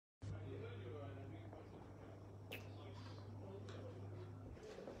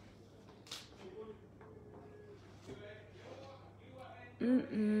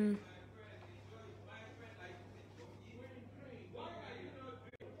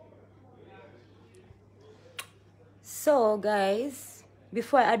So guys,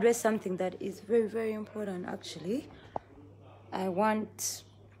 before I address something that is very, very important, actually, I want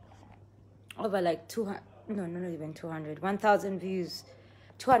over like 200, no, not even 200, 1,000 views.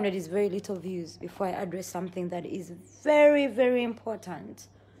 200 is very little views before I address something that is very, very important.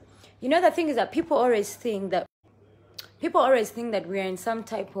 You know, the thing is that people always think that we're in some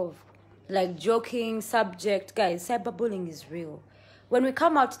type of like joking subject. Guys, cyberbullying is real. When we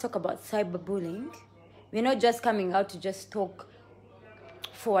come out to talk about cyberbullying, we're not just coming out to just talk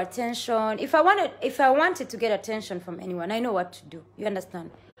for attention. If I wanted to get attention from anyone, I know what to do. You understand?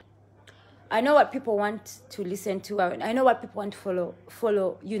 I know what people want to listen to. I know what people want to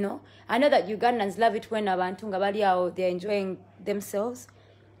follow, you know. I know that Ugandans love it when Abantu they're enjoying themselves.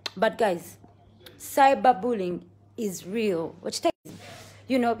 But guys, cyberbullying is real.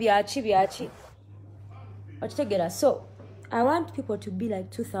 You know, biachi. So, I want people to be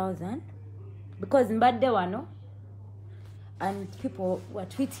like 2,000. Because in bad day, no? And people were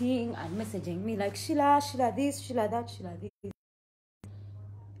tweeting and messaging me like, Sheilah this, Sheilah that, Sheilah this.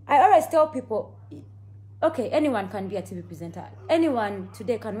 I always tell people, okay, anyone can be a TV presenter. Anyone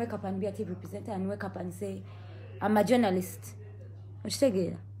today can wake up and be a TV presenter and wake up and say, I'm a journalist.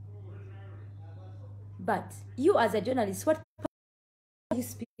 But you as a journalist, what you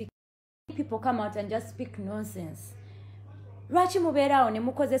speak? People come out and just speak nonsense. Rachi mubera one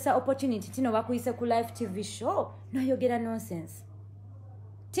mukozesa opportunity tino bakuyise ku live TV show. No, you get a nonsense.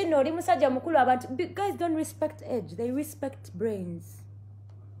 Tino oli musajja mukulu abantu. Guys don't respect age. They respect brains.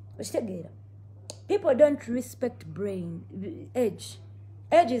 People don't respect age.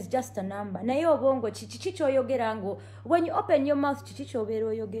 Age is just a number. Na yo bongo chichicho yogerango. When you open your mouth chichicho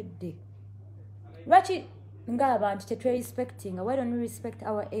bero yogedde. Rachi nga abantu tetwe respecting. Why don't we respect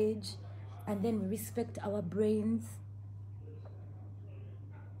our age and then we respect our brains?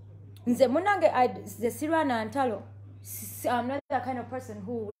 Nze munange the Sirwana Antalo. I'm not that kind of person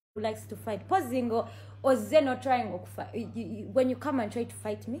who likes to fight. Pozingo or Zeno trying to fight. When you come and try to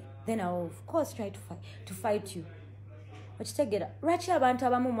fight me, then I will of course try to fight you. But tegera. Rachi abantu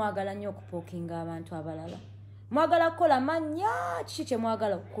abamu mwagala nnyo okupokinga abantu abalala. Mwagala kola manya chiche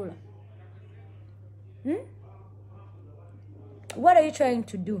mwagala okukola. What are you trying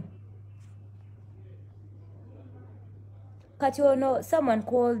to do? Kationo, someone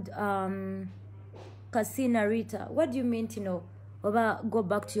called Kasina Rita. What do you mean, Oba, go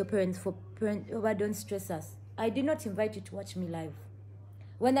back to your parents Oba, don't stress us. I did not invite you to watch me live.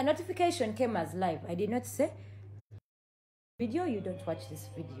 When the notification came as live, I did not say, video, you don't watch this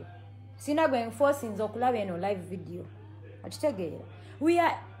video. Sina going forcing Zokulawe no live video. We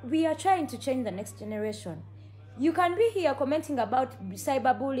are trying to change the next generation. You can be here commenting about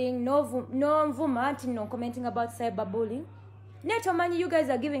cyberbullying, no commenting about cyberbullying. Neto mani, you guys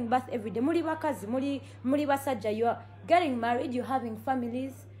are giving birth every day. Muri bakazi, muri basajja, you are getting married, you're having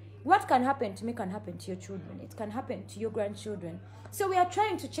families. What can happen to me can happen to your children. It can happen to your grandchildren. So we are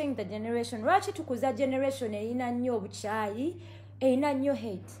trying to change the generation. Rachi tukuza generation ina nnyo buchayi, ina nnyo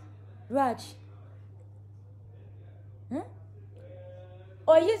hate. Rachi.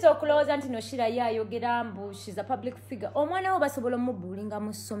 Oyizo okuloza nti no Sheilah yayogera mbu she's a public figure. Omwana wo basobola mubulinga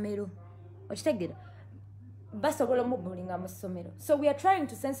mu ssomero. Okitegera? Basobola mubulinga mu ssomero. So we are trying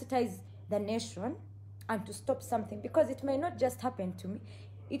to sensitize the nation and to stop something because it may not just happen to me.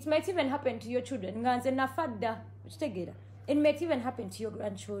 It might even happen to your children. Nganze nafadda. Okitegera? It might even happen to your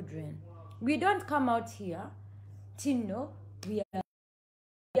grandchildren. We don't come out here, Tino, we are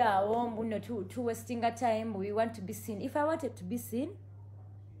to wasting our time. We want to be seen. If I wanted to be seen,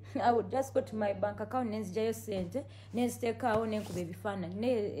 I would just go to my bank account, Ajeeyo Ssente, nenziteekaawo nenkube ebifaananyi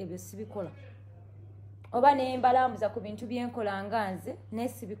naye ebyo sibikola. Oba nembalambuza ku bintu byenkola nga nze naye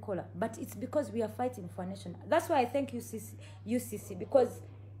sibikola. But it's because we are fighting for a nation. That's why I thank UCC because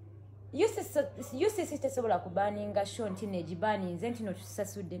UCC tesobola kubaaninga show nti negibaaninze nti no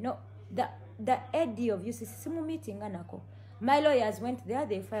tusasudde. No, the AD of UCC simu meeting nako. My lawyers went there,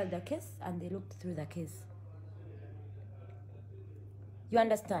 they filed the case and they looked through the case. You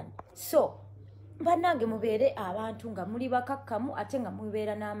understand? So, banange mubere abantu nga muli bakakkamu ate nga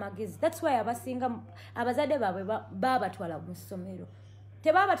mubeera n'amagezi. That's why abazadde baabwe babatwala mu ssomero.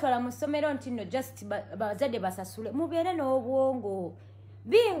 Tebabatwala mu ssomero nti no just abazadde basasule. Mubeere n'obwongo.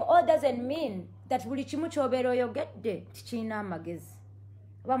 Being old doesn't mean that buli kimu ky'obeera oyogedde tikirina amagezi.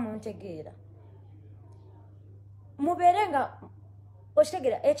 Oba muntegeera. Mubeere nga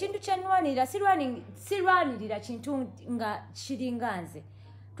okitegera ekintu kyenwanirira sirwanirira kintu nga kiringa nze.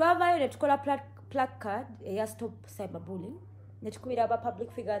 Twavaayo ne tukola placard eya stop cyberbullying netukubira aba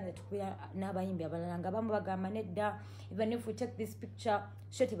public figures netukubira n'abayimbi abalala nga bamu bagamba nedda even if we take this picture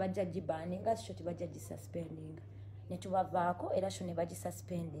sho tebajja gibanninga sho tebajja gisuspendinga netubavaako era sho ne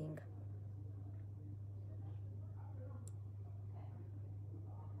bagisuspendinga.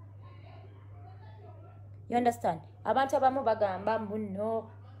 You understand? Abantu abamu bagamba no,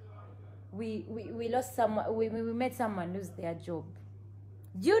 we lost someone, we made someone lose their job.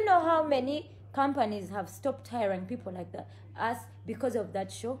 Do you know how many companies have stopped hiring people like that us because of that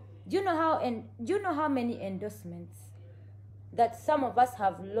show? Do you know how many endorsements that some of us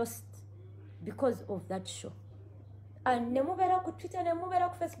have lost because of that show? And nemubera ku Twitter, nemubera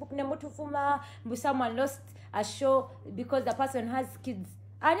ku Facebook, nemutuvuma someone lost a show because the person has kids.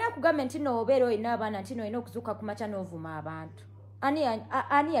 Ani akugamba nti no obeera olina abaana nti no olina okuzuuka ku makya n'ovuma abantu?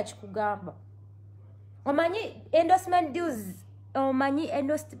 Ani yakikugamba? Omanyi endorsement deals, omanyi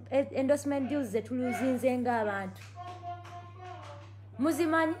endorsement deals zetuluzinze ng'abantu?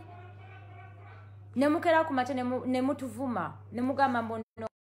 Muzimanyi? Nemukera ku makya nemutuvuma, nemugamba mbono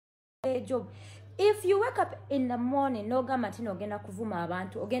job. If you wake up in the morning n'ogamba nti n'ogenda kuvuma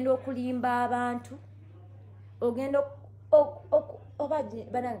abantu, ogenda okulimba abantu, ogenda oba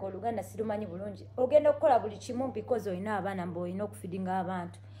bananga Oluganda sirumanyi bulungi, ogenda okukola buli kimu because olina abaana mbu olina okufidinga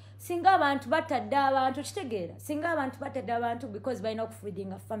abantu. Singa abantu batadde abantu, kitegeera, singa abantu batadde abantu because balina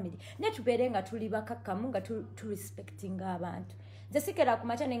okufidinga family, netubeere nga tuli bakakkamu nga respectinga abantu. Nze sikera ku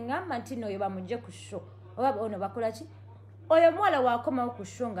makya ne ngamba nti no oyo bamugye ku show oba ono bakola ki, oyo mwala wakomawo ku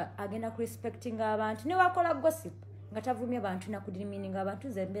show nga agenda ku respectinga abantu, ne wakola gossip nga tavumye bantu na kudimininga abantu,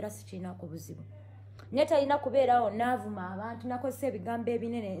 nze mbeera sikiinaako buzibu. Netalina kubeerawo naavuma abantu nakozesa ebigambo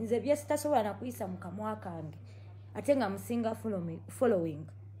ebinene nze bye sitasobola na kuyisa mu kamwa kange ate nga musinga following.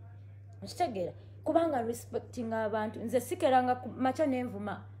 Okitegeera? Kubanga respecting abantu. Nze sikeranga ku makya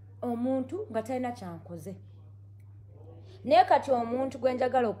nenvuma omuntu nga talina kyankoze. Naye kati omuntu gwe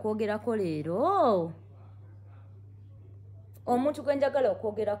njagala okwogerako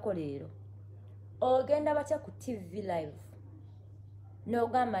leero, ogenda batya ku TV live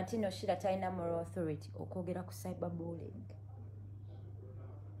n'ogamba nti no Sheilah talina moral authority okwogera ku cyberbullying.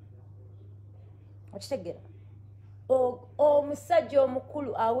 Okitegeera? Omusajja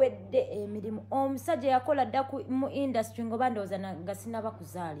omukulu awedde emirimu, omusajja yakola dda mu industry ngoba ndowooza nga sinaba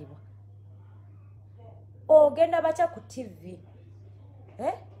kuzaalibwa, ogenda batya ku TV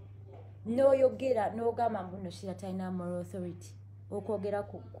n'oyogera n'ogamba mbu no Sheilah talina moral authority okwogera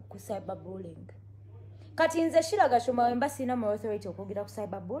ku cyberbullying. Kati nze Sheilah Gashumba wemba sina moral authority okwogera ku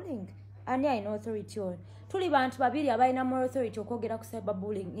cyberbullying? Ani alina authority on? Tuli bantu babiri abalina moral authority okwogera ku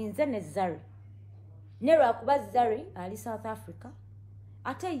cyberbullying, nze ne Zari. Ne lwakuba Zari ali South Africa,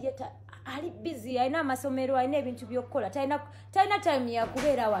 ate ye ali busy, alina amasomero, alina ebintu by'okukola, talina time ya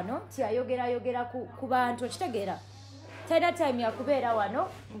kubeera wano ti ayogera ku bantu. Okitegeera? Talina time ya kubeera wano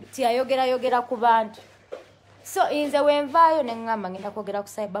ti ayogera ku bantu. So nze wenvaayo ne ngamba ngenda kwogera ku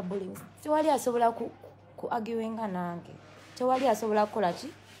cyberbullying, tewali asobola ku arguinga nange, tewali asobola kukola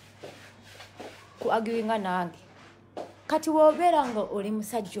ki ku arguinga nange. Kati wobeera nga oli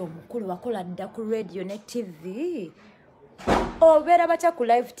musajja omukulu wakola dda ku radio ne TV, obeera batya ku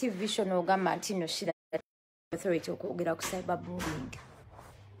live TV show n'ogamba nti no Sheilah authority okwogera ku cyberbullying.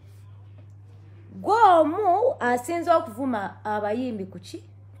 Gwomu asinza okuvuma abayimbi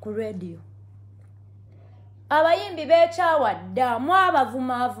ku radio. Abayimbi beekyawa dda,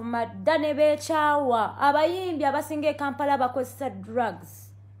 mwabavuma dda ne beekyawa. Abayimbi abasinga e Kampala bakozesa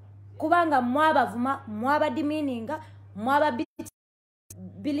drugs kubanga mwabavuma, mwabadimininga,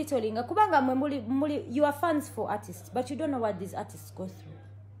 mwababilitolinga kubanga mwe muli you are fans for artists but you don't know what these artists go through.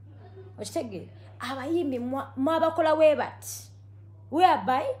 Okitegeera? Abayimbi mwabakola webati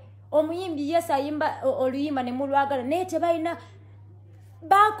whereby omuyimbi yes ayimba oluyimba ne mulwagala naye tebalina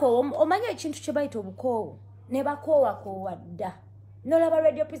bako. Omanya ekintu kye bayita obukoowu ne bakoowa dda. Nolaba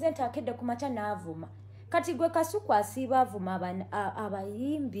radio presenter akedde ku makya n'avuma. Kati gwe Kasuku asiiba avuma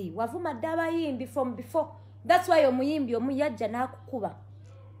abayimbi, wavuma dda abayimbi from before. That's why omuyimbi omuyajja n'akukuba.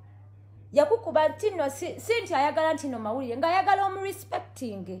 Yakukuba nti no si nti ayagala nti no mawulire, ng'ayagala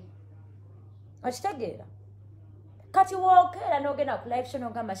omurespecting. Okitegeera? Kati wokeera n'ogenda ku live show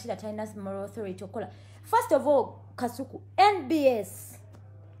n'ogamba Sheilah talina moral authority okola. First of all, Kasuku, NBS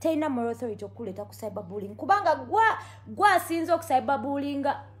talina moral authority okuleeta ku cyberbullying kubanga gwa asinza oku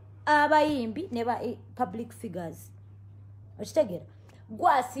cyberbullyinga abayimbi ne ba public figures. Okitegeera?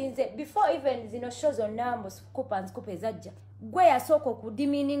 Gwa asinze before even zino shows on numbers scoop ezajja, gwe yasooka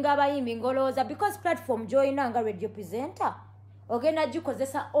okudimininga abayimbi ngolooza because platform joina nga radio presenter ogenda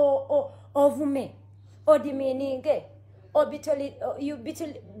gikozesa ovume odimininge you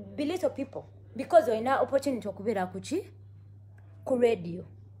belittle people because olina opportunity okubeera ku ki ku radio.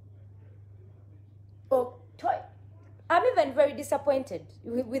 Oh, I'm even very disappointed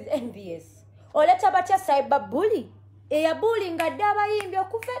with NBS. Oleta batya cyberbully. Eya bullying adaba yimbi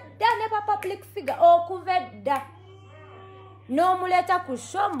okuvedda ne pa public figure okuvedda. No muleta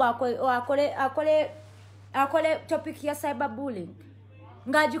kushomba akole topic ya cyberbullying.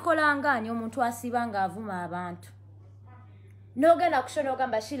 Ngajikola ngani omuntu asiba nga avuma abantu. No gonna kushona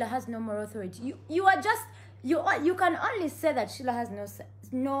ogamba Sheilah has no moral authority. You are just you can only say that Sheilah has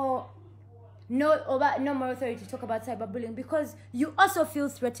no moral authority to talk about cyberbullying because you also feel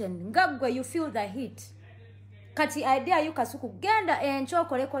threatened. Ngagwe you feel the heat. Kati idea you Kasuku genda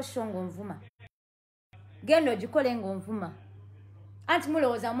enchokoleko shongo mvuma. Gendo jikole ngo mvuma. Anti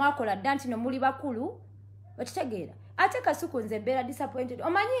mulowooza mwakola danti no muli bakulu okitegeera. Ate Kasuku nze mbeera disappointed.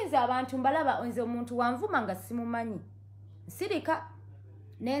 Omanyinza abantu mbalaba onze omuntu wanvuma nga simumanyi. Nsirika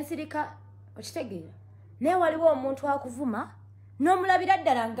nensirika okitegeera. Ne waliwo omuntu akuvuma n'omulabira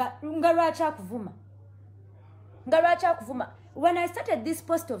ddala nga lwaki akuvuma. When I started this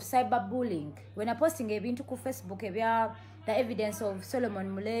post of cyberbullying, when I posting ebintu ku Facebook ebya the evidence of Solomon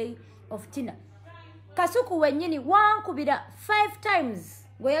Mulay of Tina, Kasuku wenyini wankubira 5 times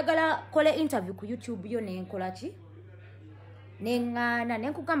goyagala kole interview ku YouTube yo nenkola ki nengana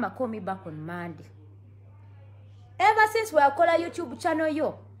nenkugamba call me back on Monday. Ever since we akola YouTube channel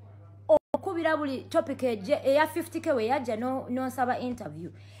yo okubira buli topic eya 50k we yaja no saba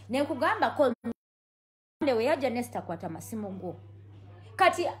interview nenkugamba call Monday we yaja nesta kwata masimu go.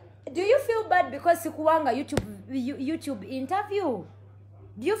 Kati do you feel bad because sikuwanga YouTube interview?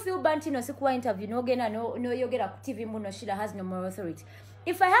 Do you feel bad no sikuwa interview no gena no yogera ku TV muno Sheilah has no moral authority?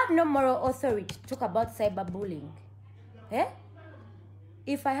 If I have no moral authority to talk about cyberbullying,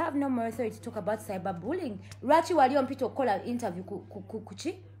 if I have no moral authority to talk about cyberbullying, Rachi waliyo mpito kola interview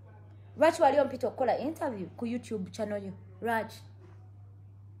kuchi? Rachi waliyo mpito kola interview ku YouTube channel you. Raj.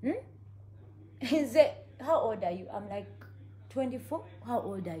 Is it, how old are you? I'm like 24. How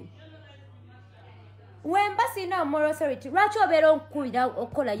old are you? When basi na moral authority, Rachi obero nkubira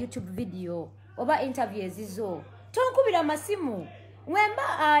okola YouTube video oba interview ezizo. Tonkubira masimu. When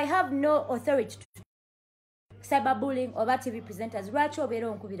I have no authority to cyberbullying oba TV presenters, Rachi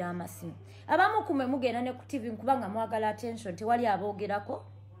obero nkubira amasimu. Abamu kumwe mugenda ne ku TV nkubanga mwagala attention tewali abogerako.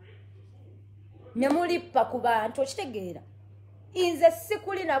 Ne mulipa ku bantu okitegeera. Inze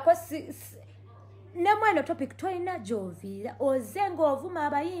sikuli nako ne mweno topic toina jovira ozengo ovuma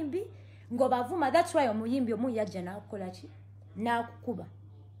abayimbi ngo bavuma. That's why omuyimbi omuyajja nakola ki nakukuba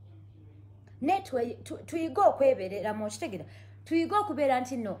netwe tuigo kweberera mu kitegeera tuigo kubeera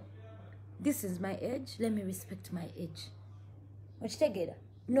nti no, this is my age, let me respect my age okitegeera.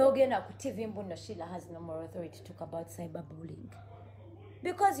 No gena ku TV mbuno Sheilah has no moral authority to talk about cyberbullying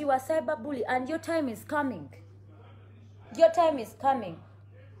because you are cyberbully and your time is coming. Your time is coming.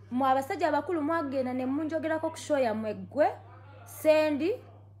 Mwa abasajja abakulu mwagenda ne munjogerako kushoya mwegwe sendi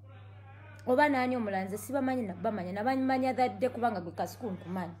oba nani omulanze sibamanyi nabamanya nabamanya dadde kubanga gwe Kasuku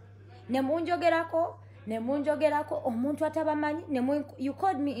nkumanyi ne munjogerako omuntu atabamanyi ne you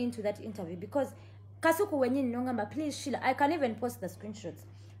called me into that interview because Kasuku wenyini nongamba please Sheilah, I can even post the screenshots.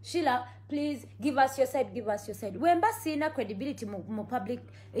 Sheilah, please give us your side. Wemba sina credibility mu public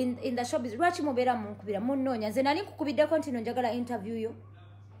in the showbiz. Rachi mubera munkubira munonya nze nali nkukubidde kontino njagala interview yo.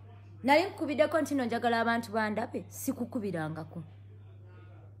 Nali nkukubidde kontino njagala abantu bandape sikukubirangako.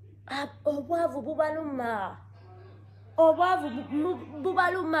 Obwavu bubaluma.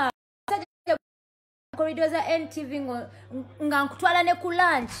 Corridors za NTV nga nkutwala ne ku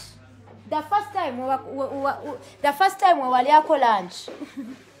lunch. The first time we wali ako lunch.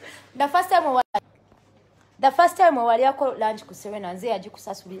 The first time we wali ako lunch ku Serena nze yaji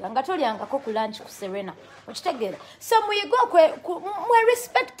kusasulira nga tolyangako ku lunch ku Serena okitegeera. So muyigo mwe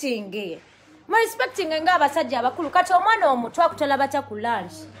respecting nga abasajja abakulu kati omwana omuto akutala batya ku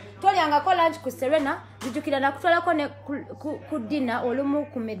lunch tolyangako lunch ku Serena zijukira nakutwalako ne ku dinner olumu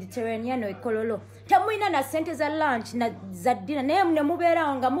ku Mediterranean ekololo tamuyina na ssente za lunch na za dinner naye mune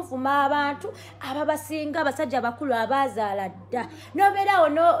mubeerawo nga muvuma abantu ababasinga abasajja abakulu abazaala dda nobeerawo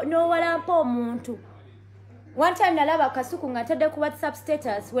nowalampa omuntu. One time nalaba Kasuku nga ntadde ku WhatsApp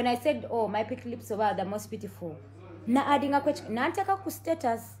status when I said oh my pink lips are the most beautiful na addinga kwe nanteka ku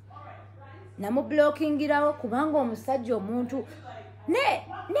status namu blockingirawo kubanga omusajja omuntu ne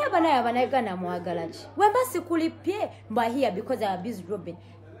abanayagana mwagala ki wemba sikulipye mba here because I abused Robin.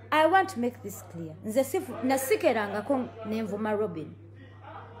 I want to make this clear. Nze sifu nasikerangako nenvuma Robin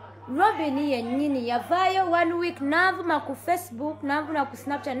yennyini yavaayo 1 week navuma ku Facebook navuma ku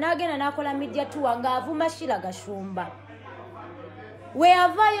Snapchat nagenda nakola media tour nga avuma Sheilah Gashumba we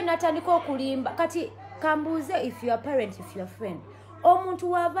avaayo natandika okulimba kati kambuze if you are parent if you are friend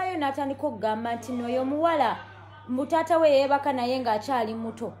omuntu wavayo n'atandika okugamba nti n'oyo muwala mutaata we yeebaka naye ng'akyali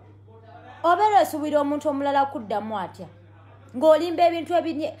muto obeera osuubira omuntu omulala kuddamu atya ng'olimba ebintu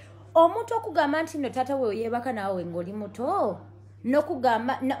ebinye omuntu okugamba nti no taata we yeebaka naawe ng'oli muto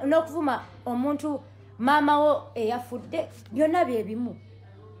n'okuvuma omuntu maama wo eyafudde byonna bye bimu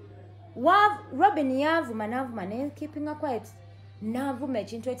Robin yavuma n'avuma ne keeping her quiet n'avuma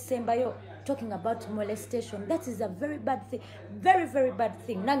ekintu ekisembayo talking about molestation. That is a very bad thing, very very bad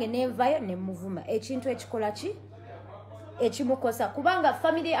thing. Nange nenvayo nemuvuma ekintu ekikola ki ekimukosa kubanga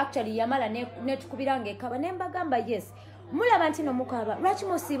family actually yamala netukubiranga ekaba nembagamba yes mulaba nti nomukaba lwaki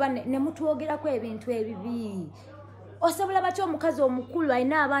musiiba nemutwogerako ebintu ebibi osobola batyo omukazi omukulu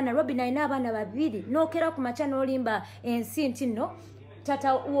alina abaana Robin alina abaana babiri nokera ku macha n'olimba ensi nti no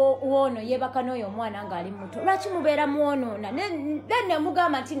tata wono yebaka n'oyo omwana ng'ali muto lwaki mubeera muwonoona ne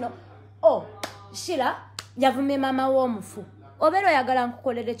mugamba nti no Sheilah yavumye maama w'omufu obeera oyagala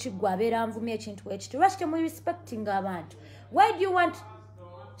nkukolere kiggwa abeera nvumye ekintu ekiti lwaki temurespecting abantu why do you want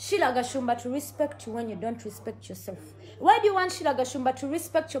Sheilah Gashumba to respect you when you don't respect yourself? Why do you want Sheilah Gashumba to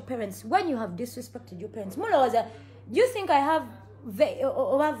respect your parents when you have disrespected your parents? Mulowooza, do you think I have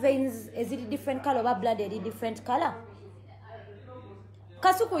over veins is it different color over blood is it different color?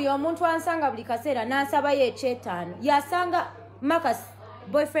 Kasuku y'omuntu ansanga buli kaseera n'ansabayo ekyetaano yasanga Marcus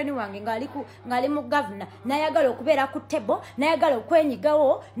boyfriend wange ngali mu governor nayagala okubeera ku table nayagala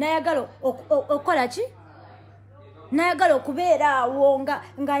okwenyigawo nayagala okola ki nayagala okubeera awo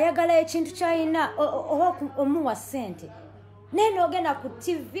ng'ayagala ekintu kyalina omuwa ssente naye n'ogenda ku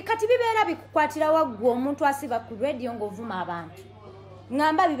TV kati bibeera bikukwatira waggwa omuntu asiba ku radio ng'ovuma abantu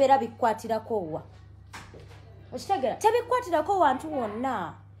ngamba bibeera bikukwatirako wa okitegera tebikukwatirako wantu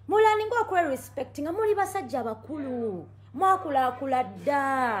wonna mulaninga okwerespecti nga muli basajja abakulu mwakulaakula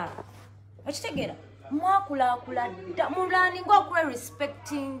dda okitegera mwakulaakula dda mulaninga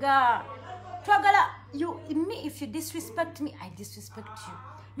okwerespectinga twagala me if you disrespect me I disrespect you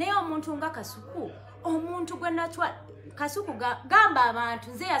naye omuntu nga Kasuku omuntu gwe natwala Kasuku gamba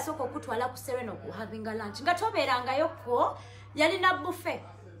abantu nze yasooka okutwala ku Serena okuhavinga lunch nga tobeerangayoko yalina buffet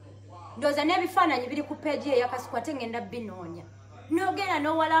ndoza n'ebifaananyi biri ku page ye ya Kasuku ate ngenda binoonya n'ogenda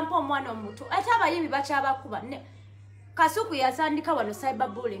n'owalampa omwana omuto ate abayimbi bakyabakuba Kasuku yatandika wano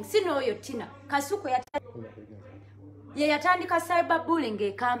cyberbullying si n'oyo Tina Kasuku yatandika cyberbullying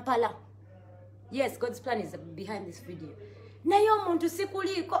e Kampala. Yes, God's plan is behind this video. Naye omuntu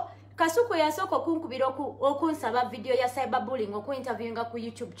sikuliko Kasuku yasooka okunkubira okunsaba video ya cyberbullying okuinterviewinga ku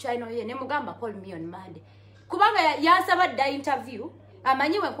YouTube channel ye ne mugamba call me on Monday. Kubanga yansaba dda interview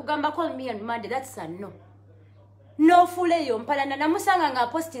amanyiwe nkugamba call me on Monday that's a no. No fuleyo mpalana namusanga nga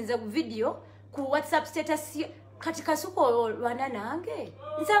postinze video ku WhatsApp status kati Kasuku olwana nange.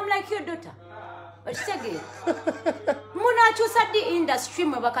 I'm like your daughter. Okitegere munakyusa di industry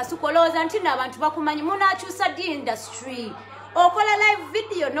mwe Bakasuku olowooza nti n'abantu bakumanyi munakyusa di industry okola live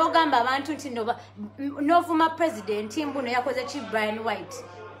video n'ogamba abantu nti novuma president mbuno yakoze ki Brian White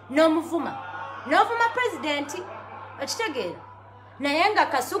n'omuvuma president okitegere naye nga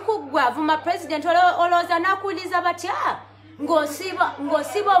Kasuku gwavuma president olowooza nakuwuliza batya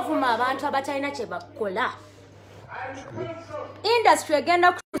ng'osiba ovuma abantu abatalina kye bakola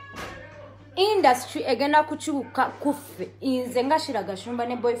industry egenda kukyuka kuffe inze nga Sheilah Gashumba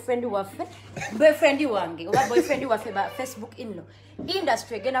ne boyfriend wange oba boyfriend waffe ba Facebook inno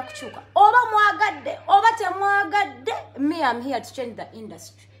industry egenda kukyuka oba mwagadde oba temwagadde me I'm here to change the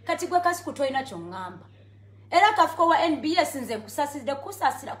industry kati gwe Kasuku toyina kyongamba era kafuko wa NBS nze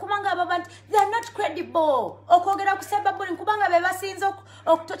kusasira kubanga abantu they are not credible okwogera ku cyberbullying kubanga be basinze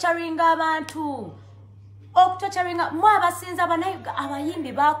okutocharinga abantu okutocharinga mwabasinza banayiga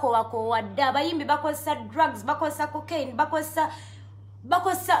abayimbi bakowakowa dda abayimbi bakozesa drugs bakozesa cocaine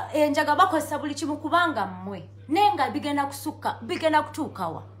bakozesa enjaga bakozesa buli kimu kubanga mmwe nenga bigenda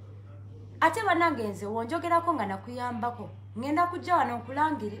kutuukawa ate banange nze wonjogerako nga nakuyambako ngenda kujja wano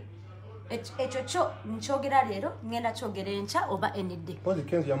nkulangire ekyo kyo nkyogera leero ngenda kyogera enkya oba enidde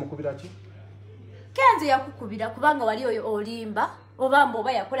Kenzo yamukubira ki? Kenzo yakukubira kubanga wali oyo olimba oba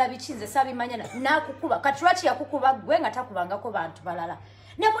mboba yakola bikinze sabimanya nakukuba kati lwaki yakukuba gwe nga takubangako bantu balala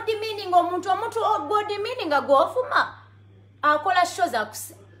ne mudi meaning omuntu body meaning agofuma akola shows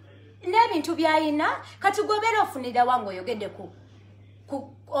akusi n'ebintu byayina kati gobeera ofunira wange oyogedde ku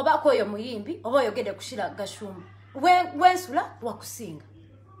oba koyo muyimbi oba oyogedde ku Sheilah Gashumba wensula wakusinga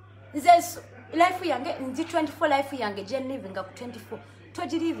nze life yange nzi 24 life yange je living ku 24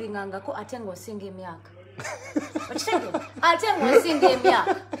 toji living ngako ate ngosinga emyaka ate ngosinga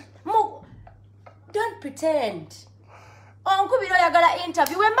emyaka don't pretend onkubira oyagala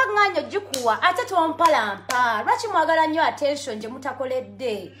interview wemba nganyo jikuwa ate tompalampa lwaki mwagala nnyo attention gye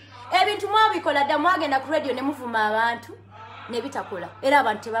mutakoledde ebintu mwabikola dda mwagenda ku radio ne muvuma abantu ne bitakola era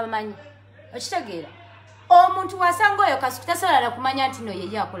abantu tebamanyi okitegeera omuntu wasanga oyo Kasuku tasobola kumanya nti no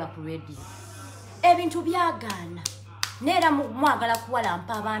ye yakola ku radio ebintu byagaana neera mwagala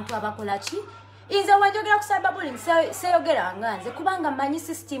kuwalampa abantu abakola ki inze wanjogera ku cyberbullying seyogera nganze kubanga manyi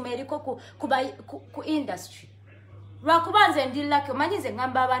system eriko ku industry lwakubanze ndi lucky omanyize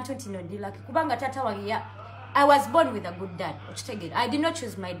ngamba abantu nti no ndi lucky kubanga tata wange I was born with a good dad. I did not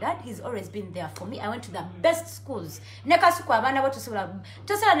choose my dad. He's always been there for me. I went to the best schools. Nekasuku abana bo tosala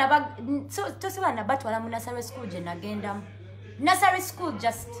na batu wala mu nursery school je nagenda. Nursery school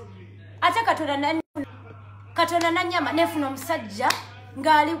just ate katona na nyama nefuna omusajja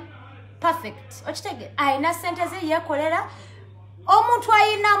ngali perfect. Aina Ssente ze yekolera omuntu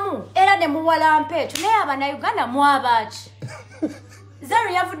ayinamu era ne muwalampa ekyo naye abana Uganda mwabaaki.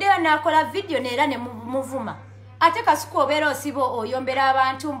 Zari yavudeyo nakola video neera ne muvuma. Ate Kasuku obeera osibo oyombera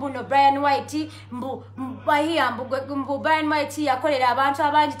abantu mbuno Brian White mbu Brian White yakolera abantu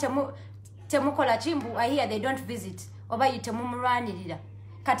abangi temukola kimbu I hear they don't visit oba yitemumulwanirira.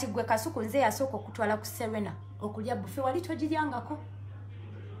 Kati gwe Kasuku nze yasooka okutwala ku Serena okulya buffet wali togiryangako.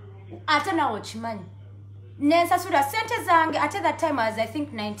 Ate nawo kimanyi. Nensasula Ssente zange at that time I was I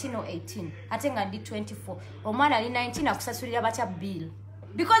think 19 or 18. Ate nga ndi 24. Omwana ali 19 akusasulira batya bill.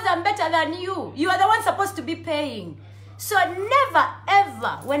 Because I'm better than you. You are the one supposed to be paying. So never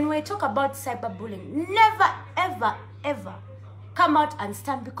ever when we talk about cyberbullying, never ever ever come out and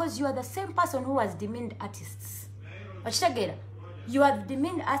stand because you are the same person who has demeaned artists. Ochitegeera. You are the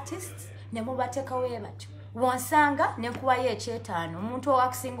demeaned artists ne mubateka webatyo. Wansanga ne kuwaye ekyetaano. Omuntu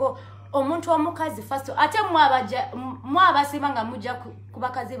owakusingo omuntu omukazi first ate mwabasibanga mujja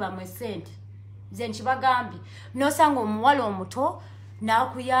kubakazi bamwe Ssente nze nkibagambi nosanga omuwala omuto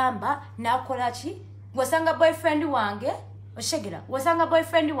nakuyamba nakola ki wasanga boyfriend wange oshegera wasanga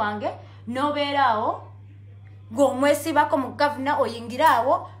boyfriend wange nobeeraawo ng'omwesibako mu governor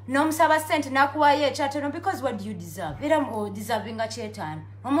oyingiraawo n'omusaba Ssente nakuwayo ekyatono because what do you deserve era deservinga kyetaano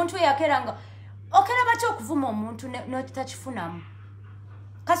omuntu yakeranga okera batya okuvuma omuntu n'otakifunamu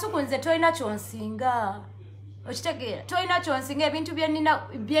Kasuku nze toyina kyonsinga okitegeera toyina kyonsinga ebintu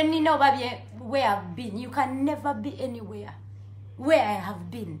byennina oba where I've been you can never be anywhere where I have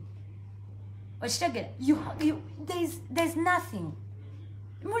been okitegeera there's nothing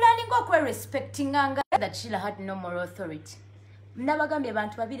mulaninga okwerespectinganga that Sheilah had no moral authority nabagambye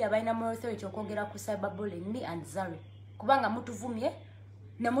abantu babiri abalina moral authority okwogera ku cyberbullying me and Zari kubanga mutuvumye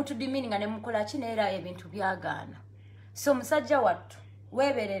ne mutudimeaninga ne mukola ki neera ebintu byagaana so musajja wattu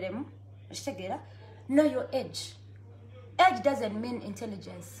webereremu okitegeera know your age doesn't mean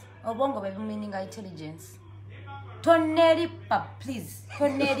intelligence obongo bwe meaning intelligence toneripa please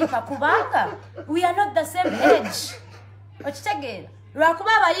toneripa kubanga we are not the same age okitegeera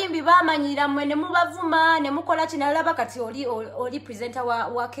lwakuba abayimbi bamanyira mmwe ne mubavuma ne mukola kinalaba kati oli presenter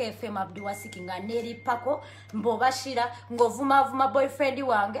wa KFM Abdulwasiki nga neripako mbobashira ngovuma boyfriend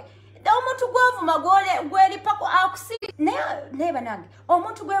wange omuntu gwovuma gweripako neba nange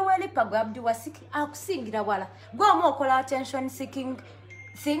omuntu gwewelipa gwe Abdulwasiki akusingira wala gwomu okola attention seeking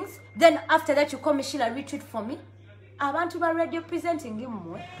things then after that you call me Sheilah retweet for me abantu ba radio presenting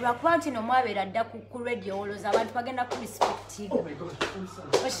mmwe lwakuba nti no mwabeera dda ku radio oloza abantu bagenda ku respecting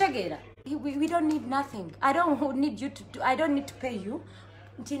okitegeera we don't need nothing I don't need to pay you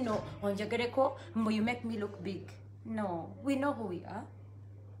ntino onjogereko mbu you make me look big no we know who we are.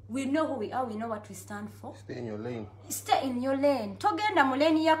 We know who we are, we know what we stand for. Stay in your lane. Stay in your lane. Togenda mu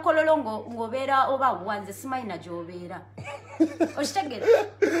lane ya kololo ngobeera oba wanze simayina gy'obeera. Okitegera.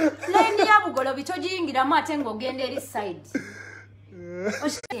 Lane ya bugolo bitojiyingiramu ate ng'ogenda eri side.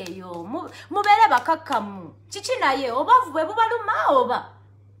 Okitegera mubeere bakakkamu. Kiki naye obavu bwe bubaluma oba.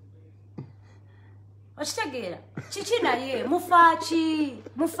 Okitegera. Kiki naye mufaaki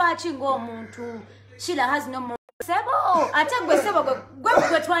ng'omuntu. Sheilah has no more. Sebo ate gwe sebo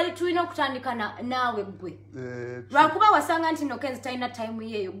gwe twali tulina okutandika naawe gwe lwakuba wasanga nti nokenzi talina time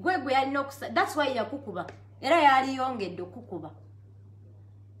yeeyo gwe yalina that's why yakukuba era yaliyongedde okukuba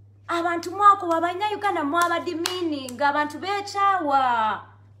abantu mwakuba Abanyayuganda mwabadimiininga abantu beekyawa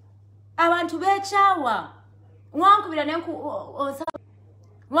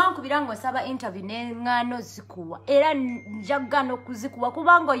wankubira ng'osaba interview n'eŋŋaano zikuwa era njagana okuzikuwa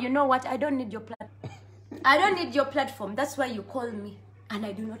kubanga you know what I don't need your platform. I don't need your platform. That's why you call me and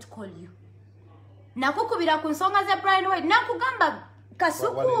I do not call you. Nakukubira ku nsonga za Brian White nakugamba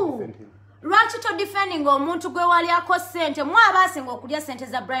Kasuku Lwaki to defending omuntu gwe walyako ssente mwe abasinga okulya ssente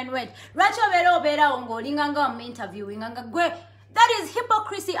za Bwino White lwaki obeerawo ng'olinga nga mu interviewing nga gwe that is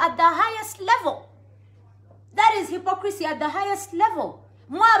hypocrisy at the highest level. That is hypocrisy at the highest level.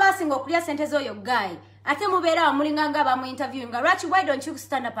 Mwe abasinga okulya ssente z'oyo guy ate mubeerawo mulinga nga abamu interviewing lwaki why don't you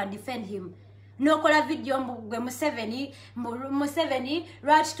stand up and defend him? Nokola video gwe Museveni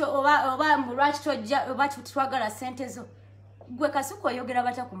lwaki to oba lwaki tojja oba twagala ssente zo gwe Kasuku oyogera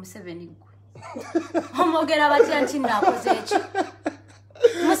batya ku Museveni gwe omogera batya nti naakoze eki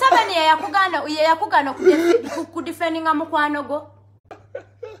Museveni yeyakugana kudefendinga mukwano go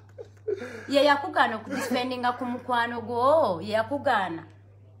yeyakugana kudefendinga ku mukwano go yeyakugana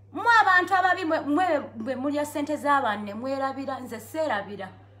mwe abantu ababi mwe mulya ssente z'abantu ne mwerabira nze seerabira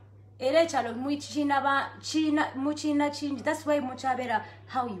era ekyalo mukiina kingi that's why mukyabera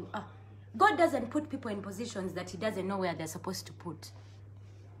how you are. God doesn't put people in positions that he doesn't know where they're supposed to put.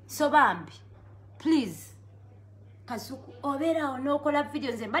 So bambi, please. Kasuku, obera onokola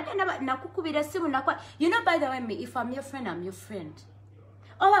videos nze mbadde nakukubira simu nakwa. You know, by the way, me, if I'm your friend, I'm your friend.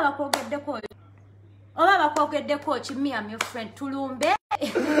 Oba bakwogeddeko me, I'm your friend. Tulumbe.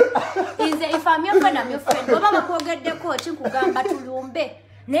 If I'm your friend, I'm your friend. Oba bakwogeddeko nkugamba tulumbe.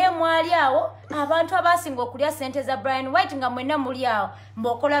 Ne mwali awo abantu abasinga okulya ssente za Bwino White nga mwena muli awo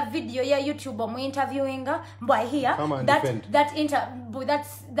mbokola video ya YouTube mu interviewinga mbo I hear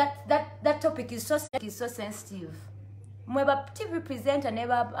that topic is so sensitive. Mweba TV presenter ne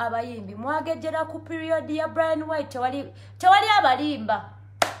abayimbi mwagejera ku period ya Bwino White tewali abalimba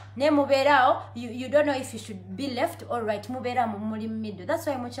ne mubeerao you don't know if you should be left or right mubeera muli middle. That's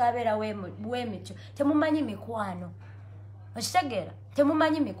why mukyabera wemityo temumanyi mikwano okitegeera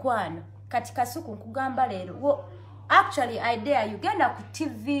temumanyi mikwano kati Kasuku nkugamba leero actually I dare you genda ku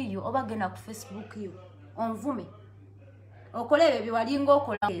TV yo oba genda ku Facebook yo onvume okola ebyo byewalinga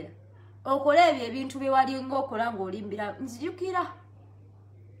okola ebyo ebintu byewalinga okola ng'olimbira nzijukira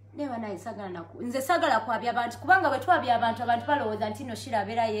never naye nze sagala kwabya abantu kubanga bwe twabya abantu balowooza nti no Sheilah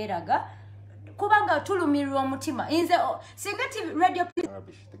abeera yeeraga kubanga tulumirwa omutima nze singa TV radio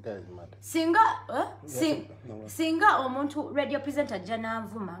singa omuntu radio presenter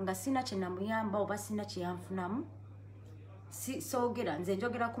jananvuma nga sina kye namuyamba oba sina kye yanfunamu soogera nze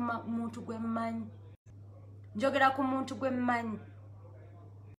njogera ku muntu gwe mmanyi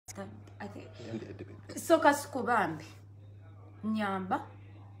so Kasuku bambi nyamba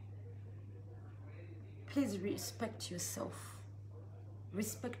please respect yourself.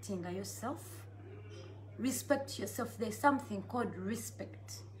 Respecting yourself. Respect yourself. There's something called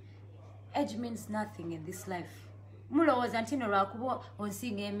respect. Age means nothing in this life.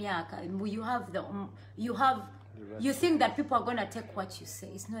 You think that people are gonna take what you say.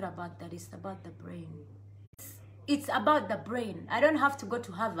 It's not about that. It's about the brain. It's about the brain. I don't have to go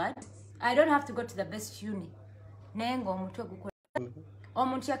to Harvard. I don't have to go to the best uni.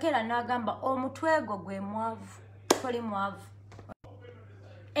 Omuntu yakera nagamba omutwego gwe mwavu toli mwavu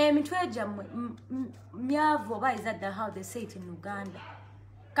emitweja myavu oba is that how they say it in Uganda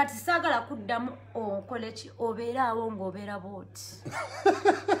kati sagala kuddamu onkoleki obeeraawo ng'obeera booti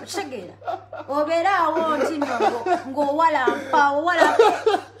okitegeera obeeraawo nti ng'owalampa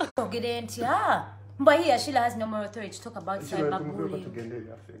ogere nti but here Sheilah has no more authority to talk about cyberbullying.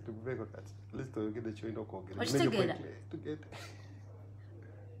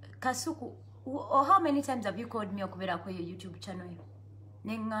 Kasuku, how many times have you called me okubera kwa your YouTube channel?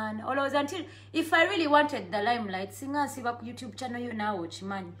 Nengana. Always until if I really wanted the limelight, singa siba ku YouTube channel you now watch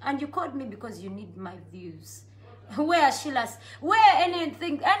man. And you called me because you need my views. Where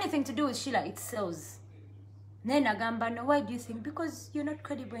anything to do with Sheilah, it sells. Nena gamba no, why do you think? Because you're not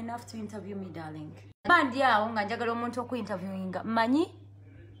credible enough to interview me, darling. Bandi ya unga njagala omuntu oku interviewinga. Manyi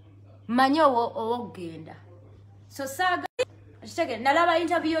owogenda. So saga nalaba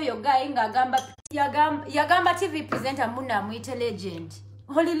interview yo guy nga yagamba TV presenter muna muite legend.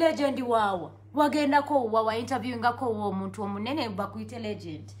 Holy legend wawa. Wagenda ko wawa interviewinga ko wo omuntu omunene bakuite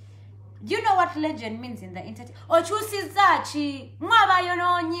legend. Do you know what legend means in the internet? Ochusiza chi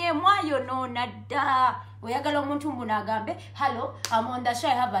mwayonona da. Oyagala omuntu mbuna agambe, hello, I'm on the show,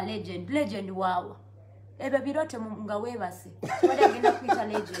 I have a legend. Legend wawa. Ebe birote nga webase. Wali agenda kuita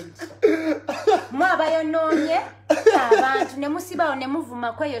legend. Mwabayononye abantu ne musibawo ne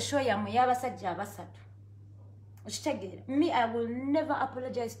muvuma kwa yo show ya muyabasajja abasatu. Okitegeera. Me, I will never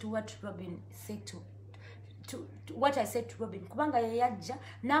apologize to what Robin said to what I said to Robin. Kubanga yajja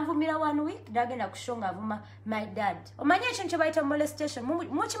nanvumira 1 week dagenda kushonga avuma my dad. Omanye ekintu kye bayita molestation.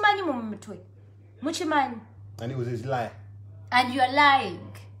 Mukimanyi mu mutwe. Muchiman. And it was his lie. And you're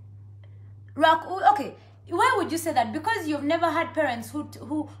lying. Okay. Why would you say that? Because you've never had parents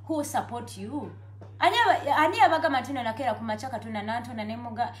who support you. Ani abagama tuna nakera kumachaka tuna nanto na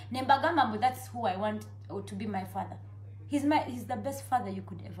nembagama, that's who I want to be my father. He's the best father you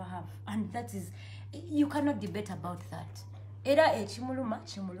could ever have, and that is, you cannot debate about that. Era chimuluma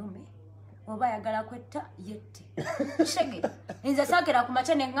chimulume oba yagala kwetta yette shege inza sakera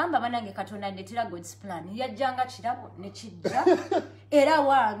kumacha ne ngamba banange katonda ndetira God's plan yajjanga kirabo ne kijja era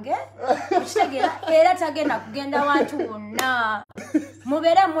wange kitegera era tagenda kugenda wantu bonna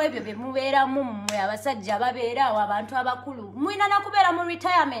mubeera mu ebyo bye mubeera mu mmwe abasajja babeera awo abantu abakulu mwina nakubeera mu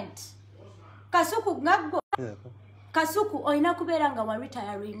retirement Kasuku ngaggo Kasuku oina kubeera nga wa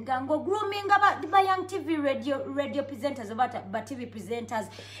retiring ngo grooming ba young TV radio presenters ba TV presenters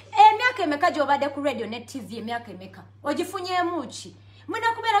emyaka emeka gyobadde ku radio ne TV emyaka emeka ogifunyemu ki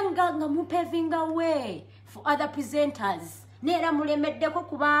mwina kubeera nga mu paving a way for other presenters neera mulemeddeko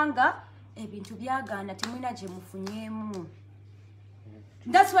kubanga ebintu byagaana temwina gye mufunyemu.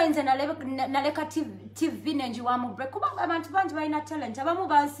 That's why nze naleka TV nenjiwamu break kubanga abantu bangi balina talent abamu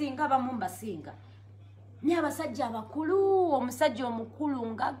bansinga abamu mbasinga. Ni abasajja abakulu omusajja omukulu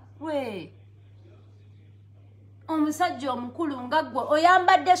nga gwe omusajja omukulu nga gwe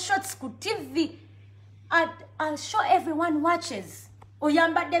oyambadde shorts ku TV I'll show everyone watches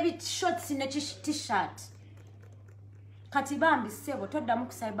oyambadde bit shorts ne t-shirt kati bambi sebo toddamu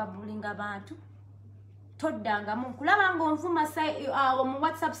cyberbullying abantu toddanga mu kulaba ngo nvuma mu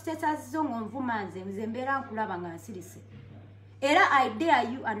WhatsApp status zo nvuma nze mbeera nkulaba nga nsirise. Era I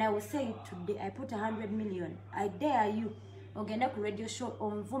dare you, and I will say it today, I put 100 million. I dare you. Ogenda ku radio show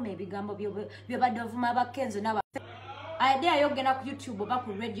onvume bigambo byobadde ovuma abakenzo n'aba. I dare you ogenda ku YouTube oba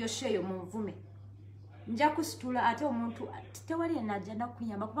ku radio show yo munvume. Nja kusitula ate omuntu tewali enajja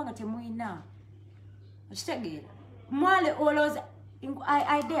nakuyamba kubanga temuyina. Okitegeera. Mwale oloza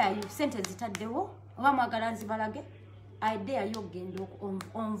I dare you Ssente zitaddewo oba mwagala nzibalage. I dare you ogenda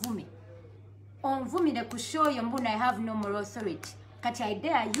onvume. Onvumire ku show yo mbuna I have no moral authority. Kati I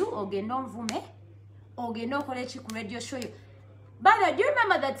dare you ogenda onvume ogenda okole ki ku radio show yo. But do you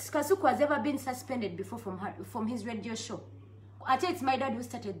remember that Kasuku has ever been suspended before from his radio show? I think it's my dad who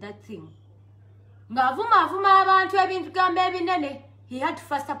started that thing. Ngavuma abantu ebintu gamba ebinene. He had to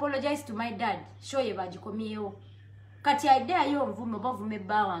first apologize to my dad. Show ye bagikomyewo. Kati I dare you onvume obavume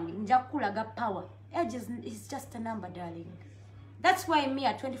bawange nja kulaga power. Age is just a number, darling. That's why me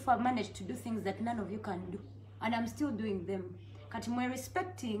at 24 managed to do things that none of you can do. And I'm still doing them. Kati mwe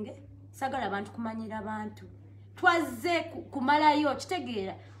respecting sagala abantu kumanyira abantu. Twaze kumalayo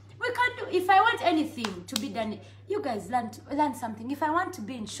kitegeera. We can do, if I want anything to be done, you guys learn something. If I want to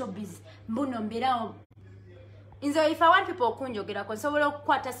be in showbiz, mbuno mbirao. If I want people okunjogera ko nsobola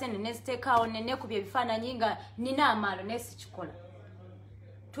okukwata sene nezitekawo nene kubye bifaananyi nga nina amaalo nesikikola.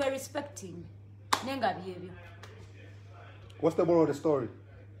 Twe respecting nenga byebyo. What's the moral of the story?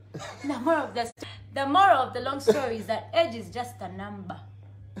 The moral of the long story is that age is just a number.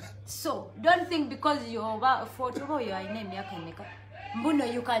 So don't think because you're about 40 or you're in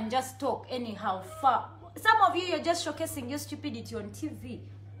Mbuno, you can just talk anyhow far. Some of you, you're just showcasing your stupidity on TV.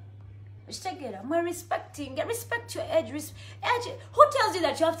 We're respect your age. Who tells you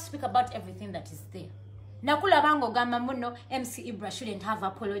that you have to speak about everything that is there? Nakula bango gamba mbuno MC Ibra shouldn't have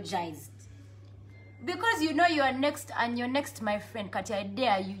apologized. Because you know you are next, and you're next, my friend. Kati, I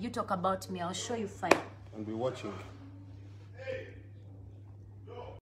dare you. You talk about me. I'll show you fine. And be watching.